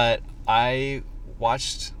 But I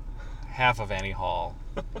watched half of Annie Hall,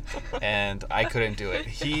 and I couldn't do it.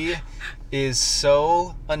 He is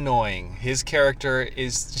so annoying. His character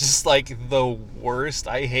is just like the worst.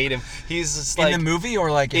 I hate him. He's just like in the movie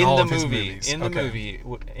or like in all of his movies? In the movie,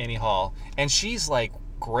 Annie Hall, and she's like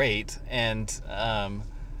great, and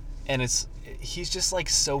he's just like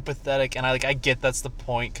so pathetic. And I get that's the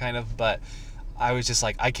point kind of, but I was just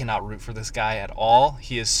like, I cannot root for this guy at all.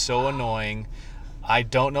 He is so annoying. I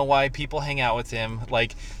don't know why people hang out with him.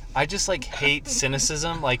 Like, I just like hate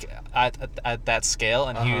cynicism like at that scale,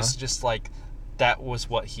 and he was just like, that was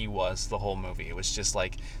what he was the whole movie. It was just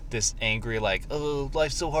like this angry like, oh,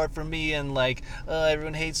 life's so hard for me, and like,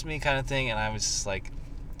 everyone hates me kind of thing. And I was just like,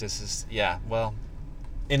 this is well.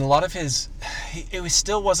 In a lot of his, it was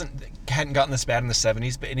still hadn't gotten this bad in the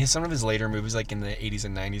 70s, but in some of his later movies, like in the 80s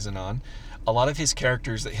and 90s and on, a lot of his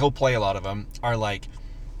characters that he'll play, a lot of them are like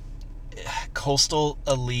coastal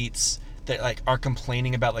elites that like are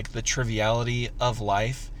complaining about like the triviality of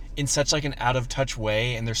life in such like an out of touch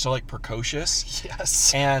way, and they're so like precocious.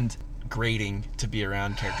 Yes. And grating to be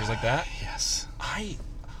around characters like that. Yes. I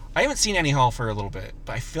haven't seen Annie Hall for a little bit,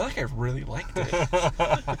 but I feel like I really liked it.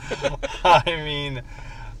 I mean,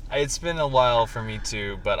 it's been a while for me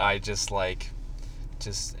too, but I just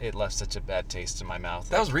it left such a bad taste in my mouth.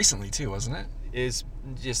 That was recently too, wasn't it? It's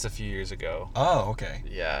just a few years ago. Oh, okay.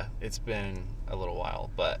 Yeah, it's been a little while,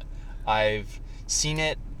 but I've seen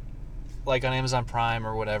it like on Amazon Prime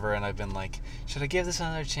or whatever, and I've been like, should I give this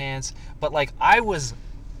another chance? But like it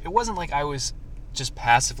wasn't like I was just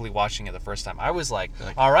passively watching it the first time. I was like,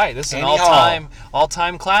 all right, this is an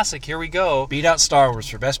all-time classic. Here we go. Beat out Star Wars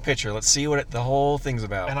for Best Picture. Let's see what the whole thing's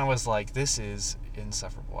about. And I was like, this is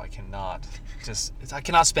insufferable. I cannot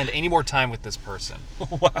spend any more time with this person.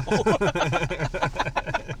 Wow.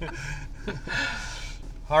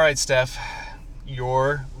 All right, Steph,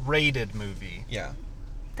 your rated movie. Yeah.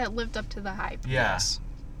 That lived up to the hype. Yes.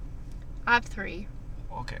 I have 3.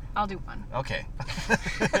 Okay. I'll do 1. Okay.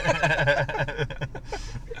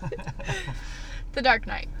 The Dark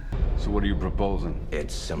Knight. So what are you proposing?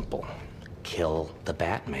 It's simple. Kill the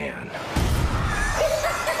Batman.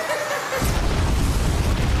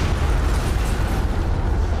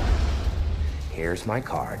 Here's my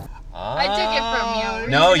card. I took it from you.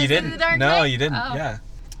 No, you didn't. The Dark No, Knight? you didn't. Oh. Yeah.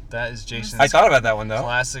 That is Jason's I thought about that one though.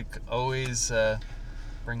 classic. Always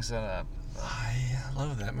brings that up. I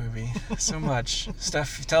love that movie so much.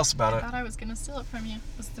 Steph, tell us about I it. thought I was gonna steal it from you.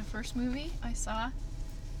 It was the first movie I saw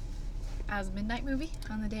as a midnight movie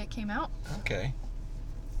on the day it came out, Okay.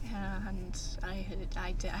 and I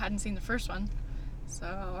hadn't seen the first one, so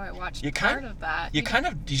I watched You part of that. You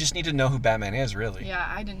just need to know who Batman is, really. Yeah,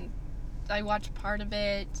 I didn't. I watched part of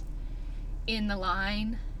it in the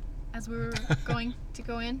line as we were going to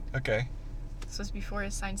go in. Okay. This was before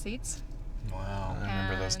assigned seats. Wow. I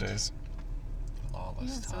remember those And- days.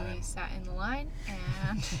 Lawless So time. we sat in the line,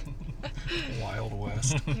 and Wild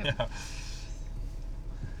West. it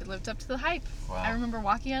lived up to the hype. Wow. I remember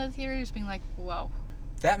walking out of the theater just being like, whoa.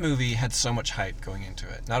 That movie had so much hype going into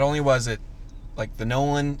it. Not only was it like the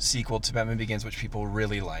Nolan sequel to Batman Begins, which people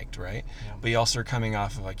really liked, right? Yeah. But you also are coming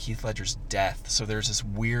off of like Heath Ledger's death, so there's this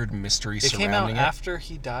weird mystery It came out surrounding it. after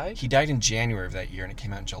he died? He died in January of that year, and it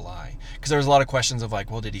came out in July. Because there was a lot of questions of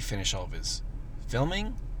like, well, did he finish all of his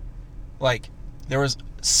filming? Like, there was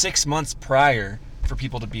 6 months prior for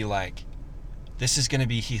people to be like, this is going to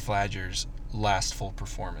be Heath Ledger's last full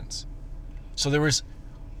performance. So there was,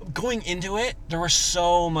 going into it, there was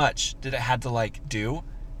so much that it had to like do,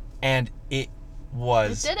 and it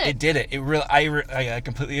did it. It really, I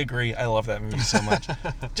completely agree. I love that movie so much.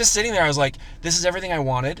 Just sitting there, I was like, this is everything I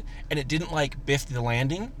wanted, and it didn't like biff the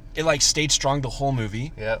landing. It like stayed strong the whole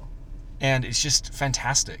movie. Yeah. And it's just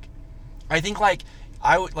fantastic. I think like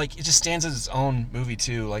I would like it just stands as its own movie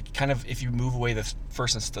too. Like kind of if you move away the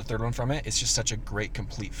first and the third one from it, it's just such a great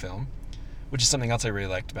complete film. Which is something else I really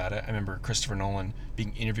liked about it. I remember Christopher Nolan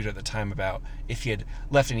being interviewed at the time about if he had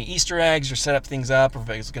left any Easter eggs or set up things up, or if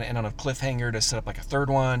it was going to end on a cliffhanger to set up like a third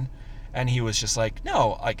one. And he was just like,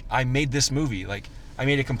 no, like I made this movie. Like I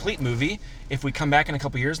made a complete movie. If we come back in a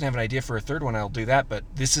couple years and have an idea for a third one, I'll do that. But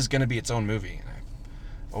this is going to be its own movie. And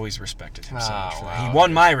I Always respected him so much for that. Wow. He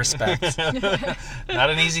won my respect. Not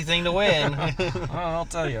an easy thing to win. I'll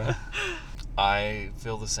tell you. I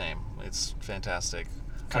feel the same. It's fantastic.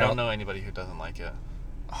 I don't know anybody who doesn't like it.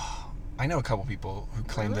 I know a couple people who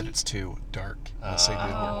claim that it's too dark. They'll say the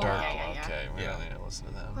word dark. yeah. Okay, we Yeah. don't need to listen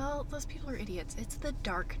to them. Well, those people are idiots. It's The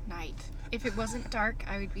Dark Knight. If it wasn't dark,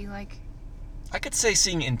 I would be like... I could say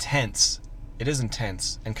seeing intense. It is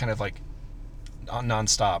intense and kind of like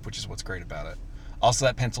non-stop, which is what's great about it. Also,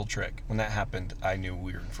 that pencil trick. When that happened, I knew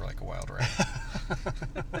we were in for like a wild ride.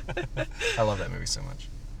 I love that movie so much.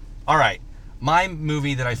 All right. My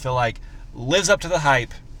movie that I feel like lives up to the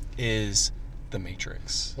hype is The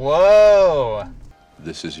Matrix. Whoa!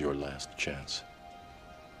 This is your last chance.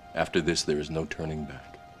 After this, there is no turning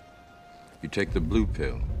back. You take the blue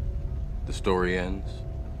pill. The story ends.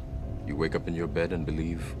 You wake up in your bed and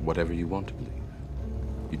believe whatever you want to believe.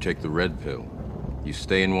 You take the red pill. You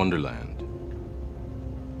stay in Wonderland.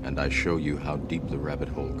 And I show you how deep the rabbit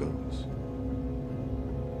hole goes.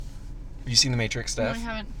 Have you seen The Matrix, No, Steph? I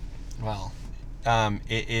haven't. Well,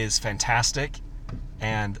 it is fantastic,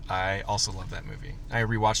 and I also love that movie. I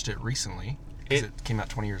rewatched it recently because it came out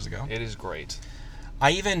 20 years ago. It is great. I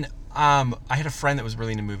even I had a friend that was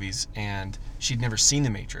really into movies, and she'd never seen The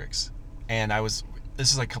Matrix, and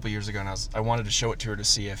this is like a couple years ago, and I wanted to show it to her to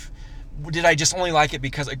see if did I just only like it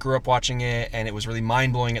because I grew up watching it and it was really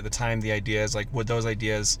mind-blowing at the time, the ideas, like would those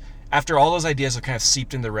ideas, after all those ideas have kind of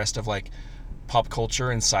seeped in the rest of like pop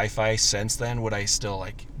culture and sci-fi since then, would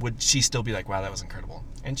she still be like, wow, that was incredible?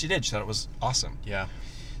 And she did. She thought it was awesome. Yeah.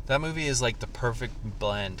 That movie is like the perfect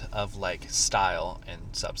blend of like style and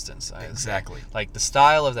substance. Exactly. Like the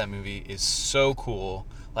style of that movie is so cool.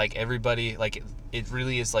 Like everybody, like it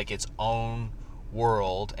really is like its own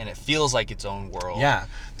world, and it feels like its own world. Yeah.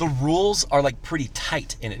 The rules are like pretty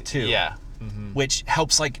tight in it too. Yeah. Which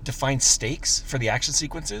helps like define stakes for the action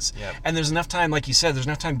sequences. Yep. And there's enough time, like you said, there's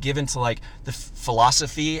enough time given to like the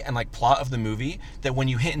philosophy and like plot of the movie that when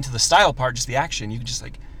you hit into the style part, just the action, you can just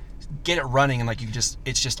like get it running, and like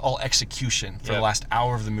it's just all execution for the last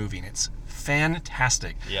hour of the movie, and it's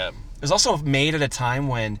fantastic. Yeah. It was also made at a time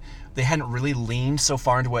when they hadn't really leaned so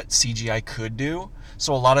far into what CGI could do.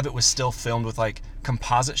 So a lot of it was still filmed with like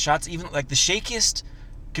composite shots. Even like the shakiest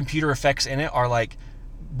computer effects in it are like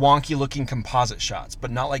wonky looking composite shots, but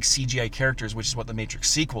not like CGI characters, which is what the Matrix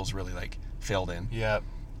sequels really like failed in. Yeah.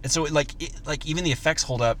 And so like even the effects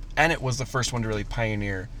hold up, and it was the first one to really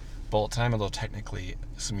pioneer bullet time, although technically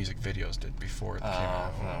some music videos did before it came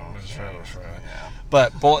out.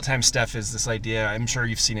 But bullet time stuff is this idea, I'm sure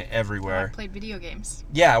you've seen it everywhere. I played video games.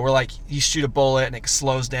 Yeah, where like you shoot a bullet and it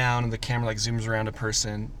slows down and the camera like zooms around a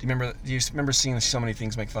person. Do you remember seeing so many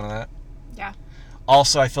things make fun of that? Yeah.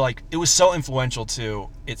 Also, I feel like it was so influential too.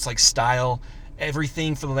 It's like style,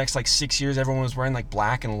 everything for the next like 6 years, everyone was wearing like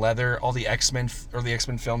black and leather. All the X-Men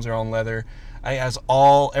films are all in leather.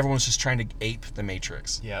 Everyone was just trying to ape the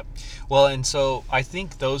Matrix. Yeah. Well, and so I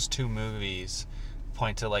think those two movies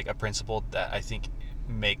point to like a principle that I think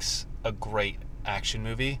makes a great action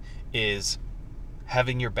movie is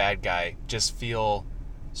having your bad guy just feel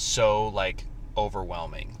so like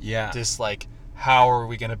overwhelming. Yeah. Just like, how are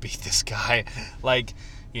we gonna beat this guy? Like,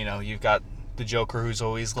 you know, you've got the Joker who's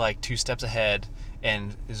always like 2 steps ahead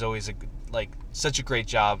and is always such a great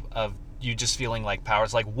job of you just feeling like power.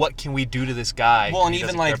 It's like, what can we do to this guy? Well, and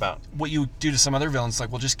even like what you do to some other villains,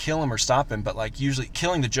 like, well, just kill him or stop him. But like usually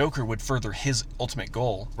killing the Joker would further his ultimate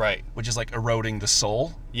goal, right? Which is like eroding the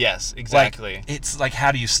soul. Yes, exactly. Like, it's like,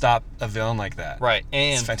 how do you stop a villain like that? Right,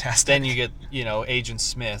 and it's fantastic. Then you get Agent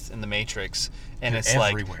Smith in the Matrix, and it's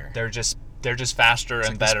everywhere. Like they're just faster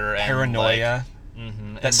and better and paranoia. Like,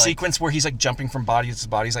 that sequence where he's like jumping from body to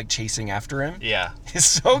body's like chasing after him. Yeah, it's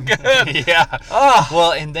so good. Yeah. Oh.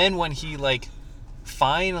 Well, and then when he like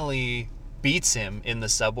finally beats him in the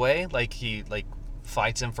subway, like he like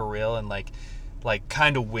fights him for real and like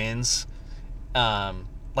kind of wins,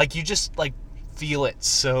 like you just like feel it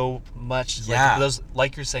so much. Yeah. Like those,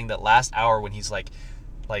 like you're saying, that last hour when he's like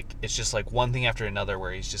it's just like one thing after another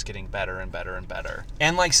where he's just getting better and better and better.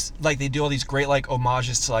 And like they do all these great like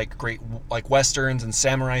homages to like great like westerns and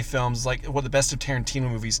samurai films, like what the best of Tarantino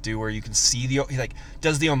movies do, where you can see he like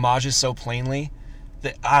does the homages so plainly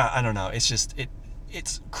that I don't know, it's just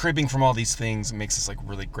it's cribbing from all these things and makes this like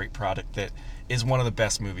really great product that is one of the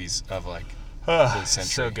best movies of like the century.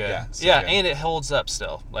 So good. Yeah, good. And it holds up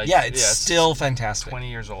still. Like it's still fantastic. 20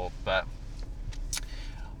 years old, but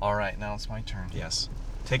all right, now it's my turn. Yes.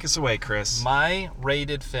 Take us away, Chris. My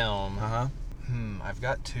rated film. Uh-huh. I've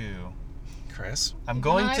got 2. Chris? I'm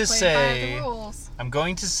going to say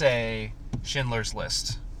Schindler's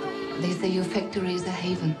List. They say your factory is a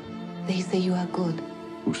haven. They say you are good.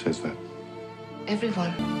 Who says that?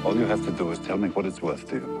 Everyone. All you have to do is tell me what it's worth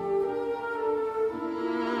to you.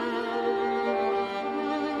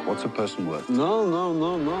 What's a person worth?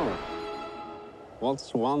 No.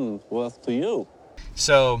 What's one worth to you?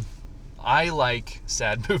 So, I like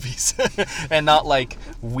sad movies. And not like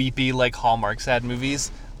weepy, like Hallmark sad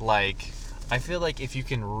movies. Like, I feel like if you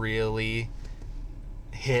can really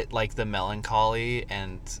hit like the melancholy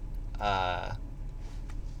and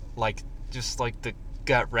like just like the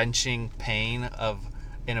gut-wrenching pain of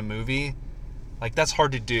in a movie, like that's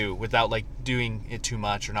hard to do without like doing it too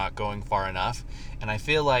much or not going far enough. And I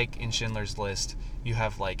feel like in Schindler's List you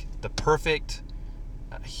have like the perfect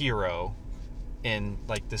hero in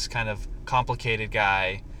like this kind of complicated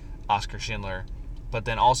guy, Oskar Schindler, but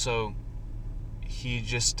then also he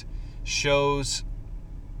just shows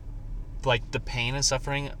like the pain and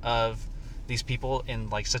suffering of these people in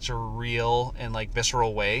like such a real and like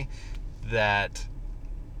visceral way that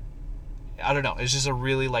I don't know, it's just a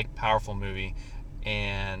really like powerful movie.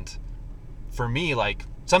 And for me, like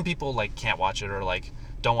some people like can't watch it or like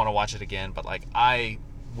don't want to watch it again, but like I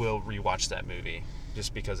will rewatch that movie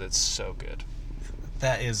just because it's so good.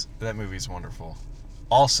 That movie is wonderful.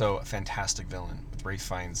 Also a fantastic villain with Ralph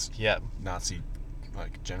Fiennes. Yep. Nazi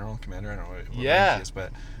like general commander, I don't know what yeah. rank he is,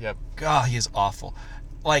 but yep. God, he is awful.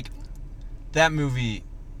 Like that movie,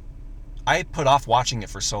 I put off watching it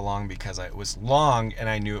for so long because it was long and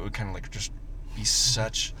I knew it would kind of like just be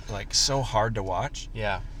such like so hard to watch.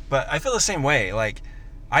 Yeah. But I feel the same way. Like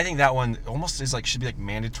I think that one almost is like should be like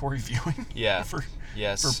mandatory viewing. Yeah. for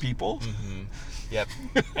people. Mm-hmm. Yep.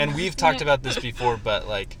 And we've talked about this before, but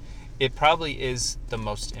like it probably is the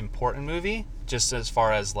most important movie just as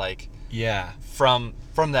far as like yeah, from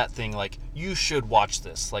that thing, like you should watch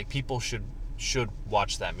this. Like people should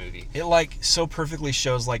watch that movie. It like so perfectly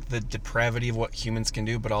shows like the depravity of what humans can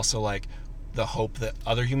do, but also like the hope that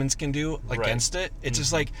other humans can do against it. It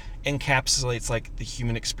just like encapsulates like the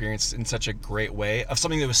human experience in such a great way of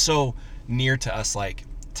something that was so near to us like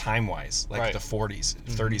time wise, like the 40s,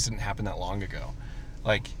 30s didn't happen that long ago.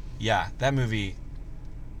 Like yeah, that movie,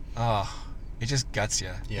 it just guts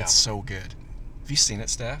you. Yeah. It's so good. Have you seen it,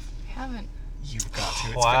 Steph? I haven't. You've got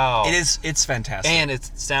to. Wow. It's fantastic. And its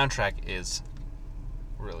soundtrack is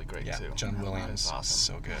really great too. John Williams.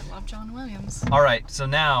 Awesome. So good. I love John Williams. All right, so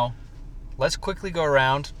now let's quickly go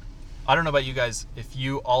around. I don't know about you guys if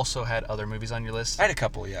you also had other movies on your list. I had a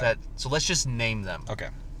couple, yeah. So let's just name them.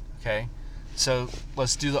 Okay. So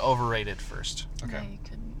let's do the overrated first. Okay. I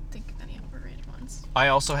couldn't think of any overrated ones. I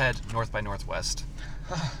also had North by Northwest.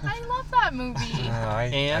 I love that movie. I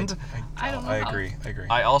agree.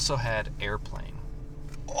 I also had Airplane.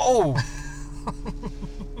 Oh!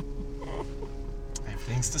 I have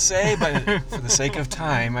things to say, but for the sake of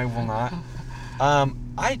time, I will not.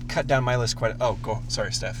 I cut down my list quite. Go.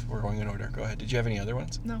 Sorry, Steph. We're going in order. Go ahead. Did you have any other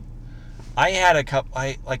ones? No. I had a couple.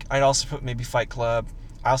 I'd also put maybe Fight Club.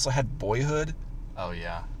 I also had Boyhood. Oh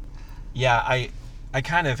yeah. Yeah, I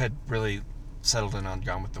kind of had really settled in on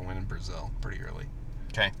Gone with the Wind in Brazil pretty early.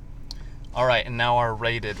 Okay. All right, and now our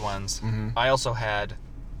rated ones. Mm-hmm. I also had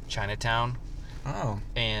Chinatown. Oh.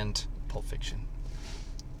 And Pulp Fiction.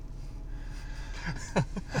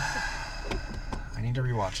 I need to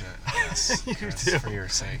rewatch it. Yes, you do. For your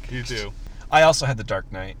sake. You do. I also had The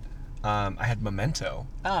Dark Knight. I had Memento.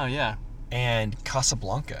 Oh yeah. And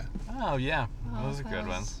Casablanca. Oh yeah. Those are good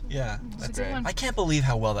ones. Yeah, that's great. I can't believe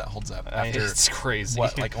how well that holds up after it's crazy.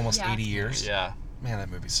 What, like almost 80 years? Yeah. Man, that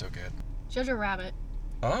movie's so good. Jojo Rabbit.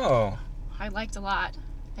 Oh. I liked a lot.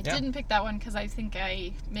 I didn't pick that one because I think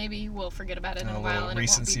I maybe will forget about it in a while and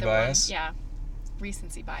recency it won't be the bias. one. Yeah,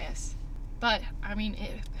 recency bias. But I mean,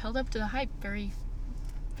 it held up to the hype very,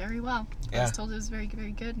 very well. I was told it was very,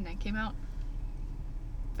 very good, and I came out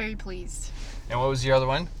very pleased. And what was your other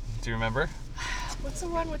one? Do you remember? What's the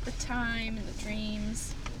one with the time and the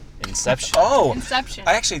dreams? Inception. Oh, Inception.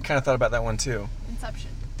 I actually kind of thought about that one too.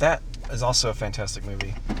 Inception. That is also a fantastic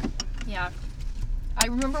movie. Yeah. I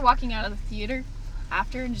remember walking out of the theater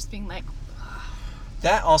after and just being like,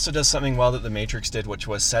 that also does something well that The Matrix did, which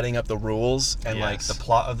was setting up the rules and like the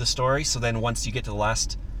plot of the story. So then once you get to the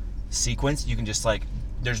last sequence, you can just like,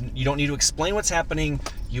 you don't need to explain what's happening.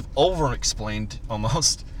 You've over-explained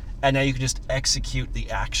almost, and now you can just execute the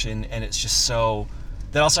action, and it's just so.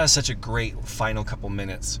 That also has such a great final couple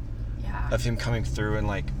minutes of him coming through and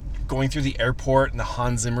like going through the airport, and the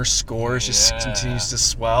Hans Zimmer score just continues to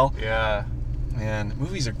swell. Yeah. Man,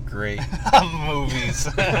 movies are great. Movies.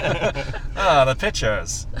 The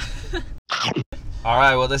pictures. All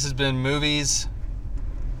right, well, this has been Movies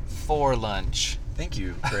for Lunch. Thank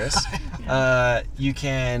you, Chris. You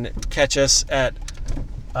can catch us at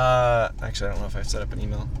Actually, I don't know if I've set up an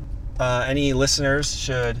email. Any listeners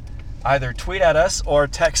should either tweet at us or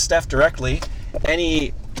text Steph directly.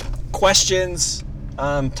 Any questions,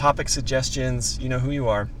 topic suggestions, you know who you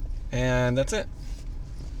are. And that's it.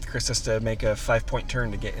 Chris has to make a 5-point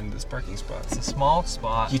turn to get into this parking spot. It's a small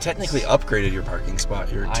spot. You technically upgraded your parking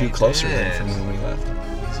spot. You're too closer than from when we left.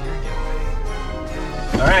 Easier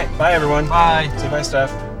getaway. All right. Bye, everyone. Bye. Say bye,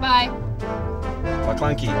 Steph. Bye.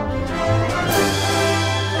 Clunky.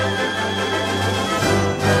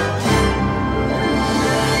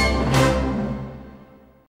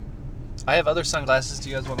 I have other sunglasses. Do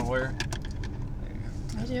you guys want to wear?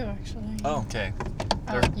 I do, actually. Oh. Okay.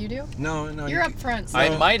 You do? No. You're up front. So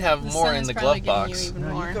I might have the more sun in is the probably glove giving box. You even No,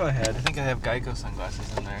 more. you go ahead. I think I have Geico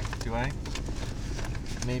sunglasses in there. Do I?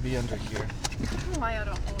 Maybe under here. I don't know why I don't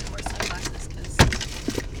own more sunglasses, because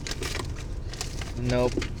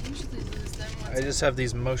Nope. I usually lose them once I just have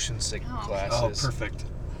these motion sick Oh. glasses. Oh, perfect.